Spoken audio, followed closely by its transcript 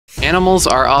Animals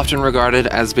are often regarded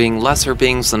as being lesser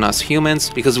beings than us humans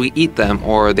because we eat them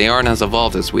or they aren't as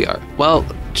evolved as we are. Well,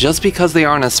 just because they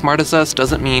aren't as smart as us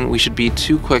doesn't mean we should be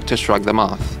too quick to shrug them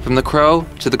off. From the crow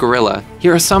to the gorilla,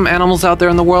 here are some animals out there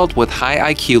in the world with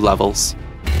high IQ levels.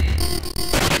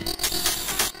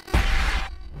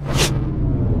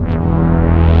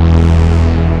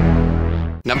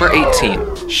 Number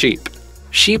 18. Sheep.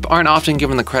 Sheep aren't often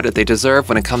given the credit they deserve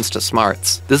when it comes to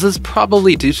smarts. This is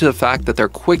probably due to the fact that they're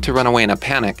quick to run away in a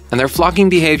panic, and their flocking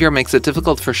behavior makes it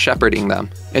difficult for shepherding them.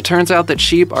 It turns out that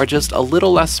sheep are just a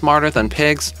little less smarter than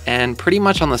pigs, and pretty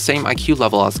much on the same IQ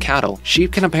level as cattle.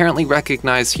 Sheep can apparently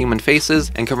recognize human faces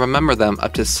and can remember them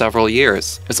up to several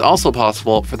years. It's also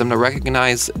possible for them to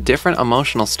recognize different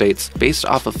emotional states based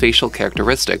off of facial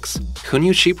characteristics. Who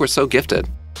knew sheep were so gifted?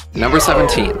 Number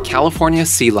 17. California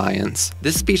sea lions.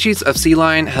 This species of sea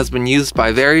lion has been used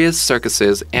by various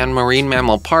circuses and marine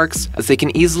mammal parks as they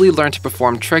can easily learn to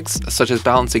perform tricks such as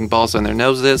balancing balls on their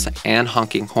noses and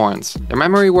honking horns. Their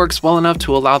memory works well enough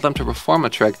to allow them to perform a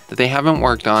trick that they haven't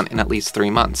worked on in at least 3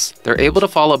 months. They're able to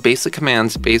follow basic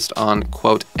commands based on,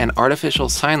 quote, an artificial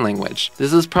sign language.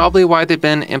 This is probably why they've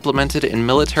been implemented in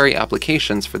military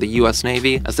applications for the US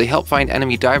Navy as they help find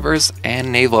enemy divers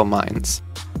and naval mines.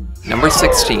 Number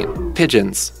 16.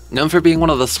 Pigeons. Known for being one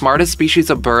of the smartest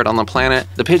species of bird on the planet,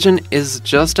 the pigeon is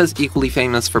just as equally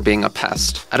famous for being a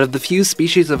pest. Out of the few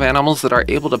species of animals that are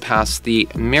able to pass the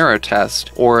mirror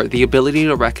test, or the ability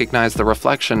to recognize the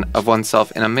reflection of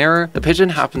oneself in a mirror, the pigeon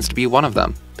happens to be one of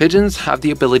them. Pigeons have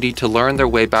the ability to learn their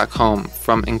way back home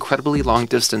from incredibly long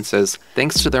distances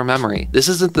thanks to their memory. This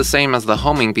isn't the same as the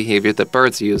homing behavior that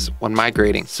birds use when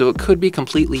migrating, so it could be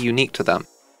completely unique to them.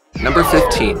 Number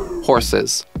 15.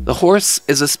 Horses. The horse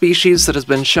is a species that has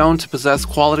been shown to possess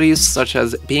qualities such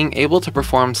as being able to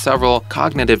perform several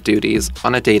cognitive duties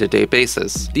on a day-to-day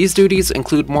basis. These duties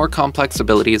include more complex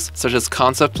abilities such as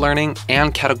concept learning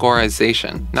and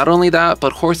categorization. Not only that,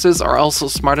 but horses are also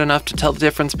smart enough to tell the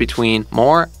difference between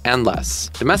more and less.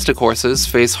 Domestic horses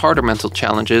face harder mental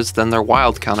challenges than their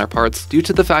wild counterparts due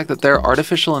to the fact that their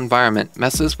artificial environment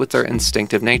messes with their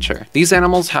instinctive nature. These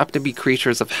animals happen to be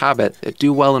creatures of habit that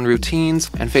do well in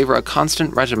routines and favor a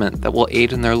constant regimen that will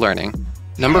aid in their learning.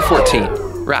 Number 14.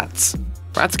 Rats.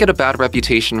 Rats get a bad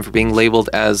reputation for being labeled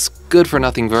as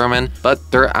good-for-nothing vermin, but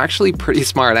they're actually pretty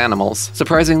smart animals.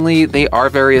 Surprisingly, they are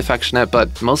very affectionate,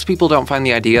 but most people don't find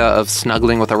the idea of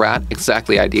snuggling with a rat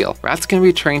exactly ideal. Rats can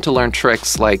be trained to learn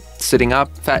tricks like sitting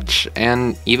up, fetch,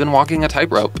 and even walking a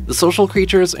tightrope. The social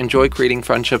creatures enjoy creating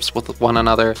friendships with one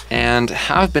another and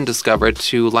have been discovered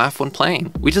to laugh when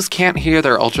playing. We just can't hear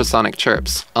their ultrasonic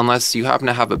chirps, unless you happen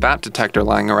to have a bat detector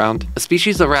lying around. A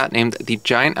species of rat named the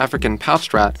giant African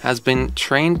pouched rat has been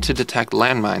trained to detect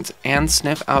landmines and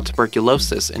sniff out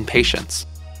tuberculosis in patients.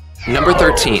 Number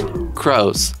 13.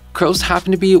 Crows. Crows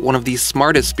happen to be one of the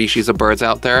smartest species of birds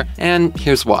out there, and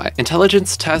here's why.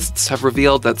 Intelligence tests have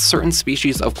revealed that certain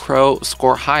species of crow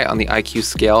score high on the IQ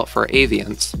scale for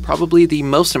avians. Probably the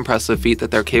most impressive feat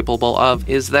that they're capable of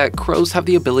is that crows have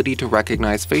the ability to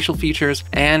recognize facial features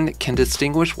and can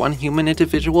distinguish one human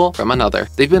individual from another.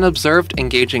 They've been observed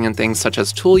engaging in things such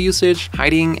as tool usage,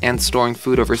 hiding and storing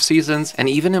food over seasons, and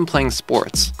even in playing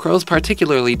sports. Crows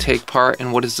particularly take part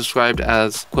in what is described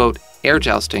as, quote, air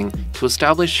jousting to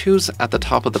establish who's at the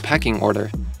top of the pecking order.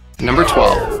 Number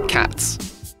 12. Cats.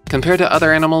 Compared to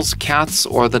other animals, cats,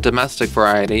 or the domestic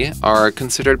variety, are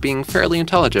considered being fairly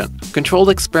intelligent. Controlled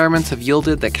experiments have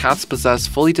yielded that cats possess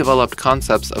fully developed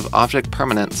concepts of object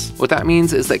permanence. What that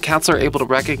means is that cats are able to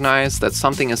recognize that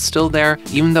something is still there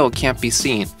even though it can't be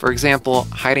seen. For example,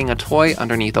 hiding a toy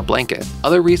underneath a blanket.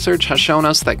 Other research has shown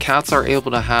us that cats are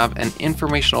able to have an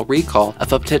informational recall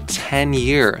of up to 10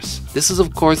 years. This is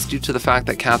of course due to the fact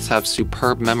that cats have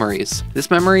superb memories. This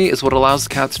memory is what allows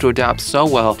cats to adapt so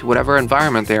well to whatever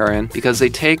environment they are in because they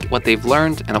take what they've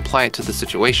learned and apply it to the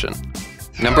situation.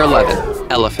 Number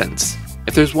 11. Elephants.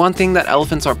 If there's one thing that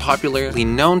elephants are popularly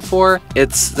known for,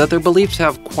 it's that they're believed to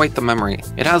have quite the memory.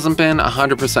 It hasn't been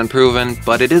 100% proven,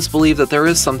 but it is believed that there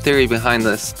is some theory behind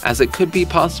this, as it could be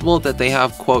possible that they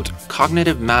have, quote,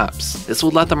 cognitive maps. This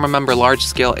would let them remember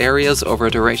large-scale areas over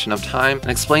a duration of time and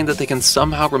explain that they can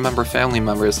somehow remember family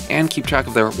members and keep track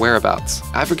of their whereabouts.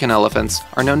 African elephants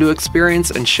are known to experience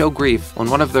and show grief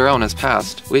when one of their own has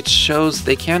passed, which shows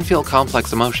they can feel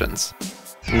complex emotions.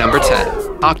 Number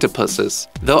 10. Octopuses.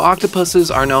 Though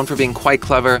octopuses are known for being quite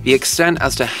clever, the extent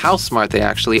as to how smart they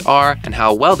actually are and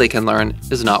how well they can learn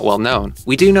is not well known.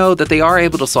 We do know that they are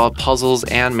able to solve puzzles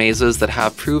and mazes that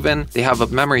have proven they have a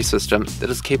memory system that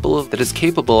is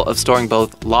capable of storing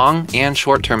both long and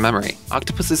short-term memory.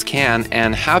 Octopuses can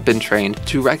and have been trained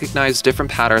to recognize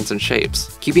different patterns and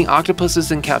shapes. Keeping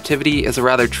octopuses in captivity is a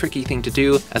rather tricky thing to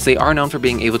do, as they are known for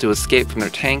being able to escape from their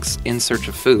tanks in search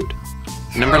of food.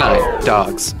 Number 9.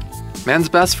 Dogs. Man's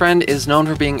best friend is known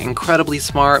for being incredibly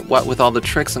smart, what with all the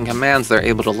tricks and commands they're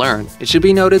able to learn. It should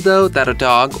be noted though that a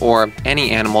dog, or any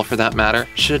animal for that matter,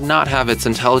 should not have its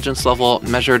intelligence level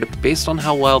measured based on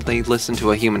how well they listen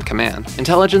to a human command.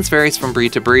 Intelligence varies from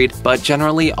breed to breed, but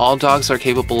generally all dogs are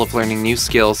capable of learning new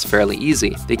skills fairly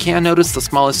easy. They can notice the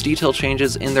smallest detail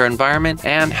changes in their environment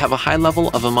and have a high level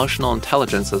of emotional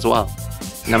intelligence as well.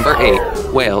 Number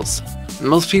 8. Whales.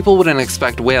 Most people wouldn't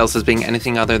expect whales as being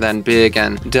anything other than big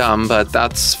and dumb, but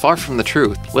that's far from the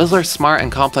truth. Whales are smart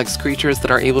and complex creatures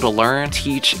that are able to learn,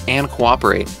 teach, and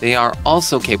cooperate. They are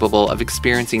also capable of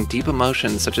experiencing deep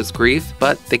emotions such as grief,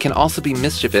 but they can also be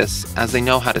mischievous as they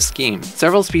know how to scheme.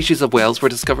 Several species of whales were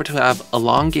discovered to have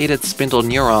elongated spindle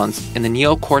neurons in the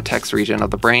neocortex region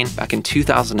of the brain back in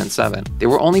 2007. They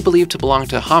were only believed to belong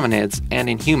to hominids, and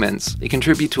in humans, they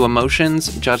contribute to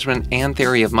emotions, judgment, and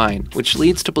theory of mind, which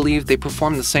leads to believe they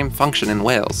perform the same function in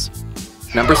whales.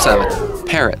 Number 7.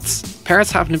 Parrots. Parrots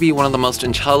happen to be one of the most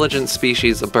intelligent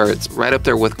species of birds, right up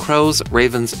there with crows,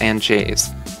 ravens, and jays.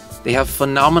 They have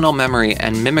phenomenal memory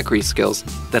and mimicry skills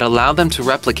that allow them to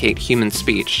replicate human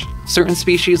speech. Certain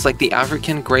species, like the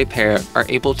African gray parrot, are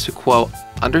able to, quote,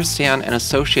 understand and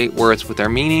associate words with their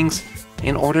meanings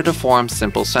in order to form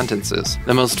simple sentences.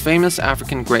 The most famous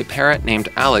African gray parrot, named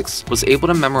Alex, was able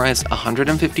to memorize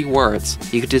 150 words.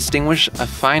 He could distinguish a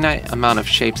finite amount of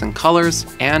shapes and colors,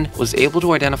 and was able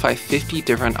to identify 50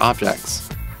 different objects.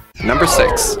 Number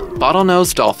 6.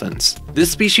 Bottlenose dolphins.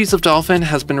 This species of dolphin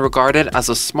has been regarded as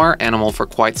a smart animal for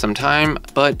quite some time,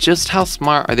 but just how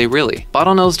smart are they really?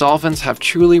 Bottlenose dolphins have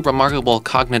truly remarkable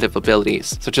cognitive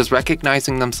abilities, such as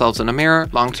recognizing themselves in a mirror,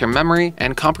 long-term memory,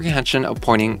 and comprehension of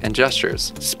pointing and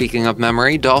gestures. Speaking of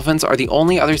memory, dolphins are the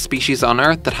only other species on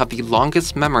Earth that have the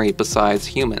longest memory besides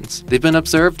humans. They've been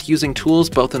observed using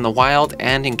tools both in the wild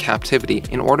and in captivity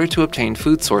in order to obtain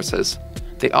food sources.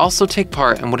 They also take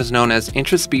part in what is known as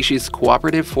intraspecies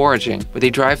cooperative foraging, where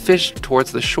they drive fish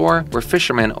towards the shore where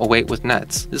fishermen await with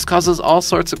nets. This causes all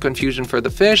sorts of confusion for the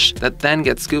fish that then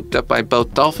get scooped up by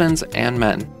both dolphins and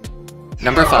men.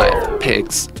 Number 5.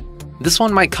 Pigs. This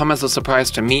one might come as a surprise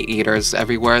to meat eaters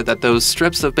everywhere that those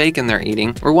strips of bacon they're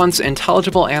eating were once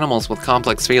intelligible animals with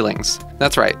complex feelings.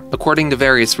 That's right, according to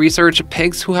various research,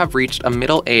 pigs who have reached a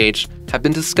middle age have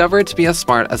been discovered to be as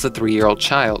smart as a 3-year-old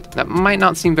child. That might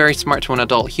not seem very smart to an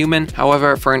adult human,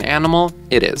 however, for an animal,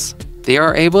 it is. They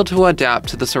are able to adapt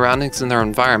to the surroundings in their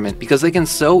environment because they can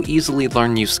so easily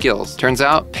learn new skills. Turns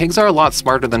out, pigs are a lot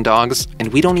smarter than dogs,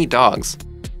 and we don't eat dogs.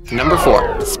 Number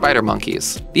 4. Spider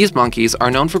monkeys. These monkeys are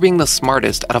known for being the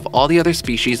smartest out of all the other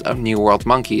species of New World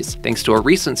monkeys, thanks to a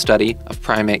recent study of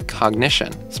primate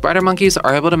cognition. Spider monkeys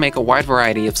are able to make a wide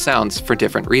variety of sounds for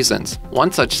different reasons.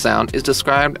 One such sound is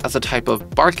described as a type of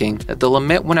barking that they'll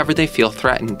emit whenever they feel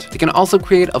threatened. They can also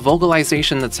create a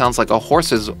vocalization that sounds like a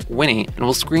horse's whinny and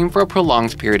will scream for a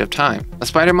prolonged period of time. A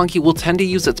spider monkey will tend to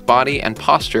use its body and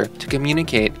posture to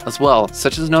communicate as well,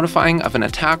 such as notifying of an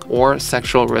attack or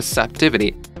sexual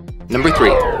receptivity. Number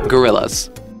 3. Gorillas.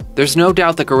 There's no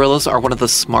doubt that gorillas are one of the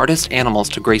smartest animals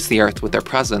to grace the earth with their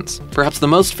presence. Perhaps the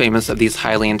most famous of these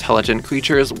highly intelligent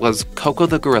creatures was Coco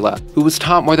the gorilla, who was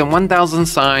taught more than 1,000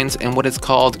 signs in what is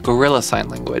called gorilla sign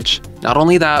language. Not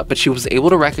only that, but she was able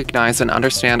to recognize and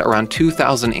understand around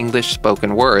 2,000 English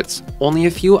spoken words. Only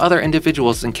a few other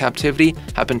individuals in captivity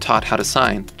have been taught how to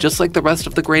sign. Just like the rest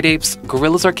of the great apes,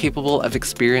 gorillas are capable of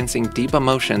experiencing deep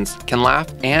emotions, can laugh,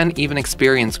 and even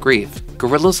experience grief.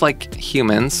 Gorillas, like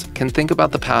humans, can think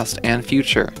about the past and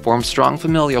future, form strong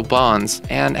familial bonds,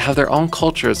 and have their own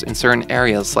cultures in certain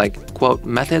areas like, quote,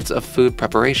 methods of food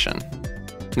preparation.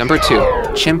 Number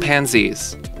 2.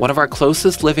 Chimpanzees. One of our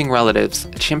closest living relatives,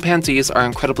 chimpanzees are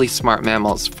incredibly smart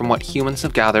mammals from what humans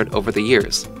have gathered over the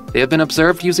years. They have been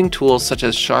observed using tools such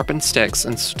as sharpened sticks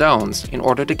and stones in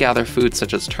order to gather food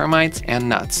such as termites and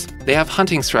nuts. They have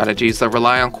hunting strategies that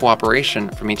rely on cooperation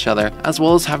from each other, as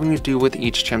well as having to do with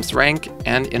each chimp's rank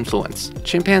and influence.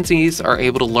 Chimpanzees are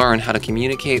able to learn how to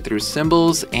communicate through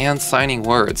symbols and signing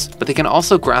words, but they can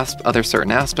also grasp other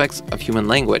certain aspects of human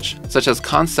language, such as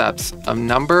concepts of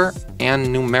number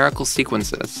and numerical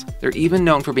sequences. They're even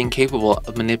known for being capable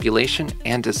of manipulation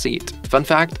and deceit. Fun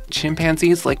fact,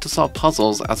 chimpanzees like to solve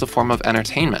puzzles as a form of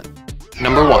entertainment.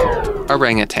 Number 1.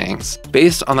 Orangutans.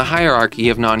 Based on the hierarchy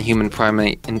of non-human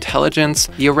primate intelligence,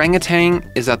 the orangutan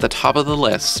is at the top of the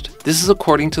list. This is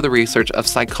according to the research of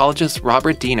psychologist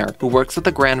Robert Diener, who works at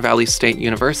the Grand Valley State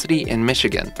University in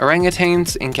Michigan.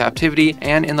 Orangutans in captivity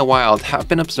and in the wild have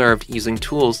been observed using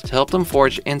tools to help them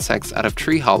forage insects out of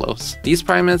tree hollows. These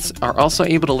primates are also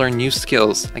able to learn new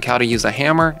skills, like how to use a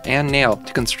hammer and nail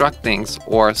to construct things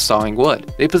or sawing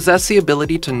wood. They possess the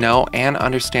ability to know and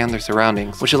understand their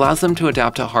surroundings, which allows them to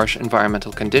adapt to harsh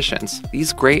environmental conditions.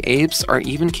 These gray apes are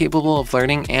even capable of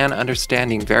learning and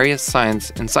understanding various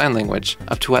signs in sign language,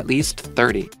 up to at least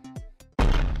 30.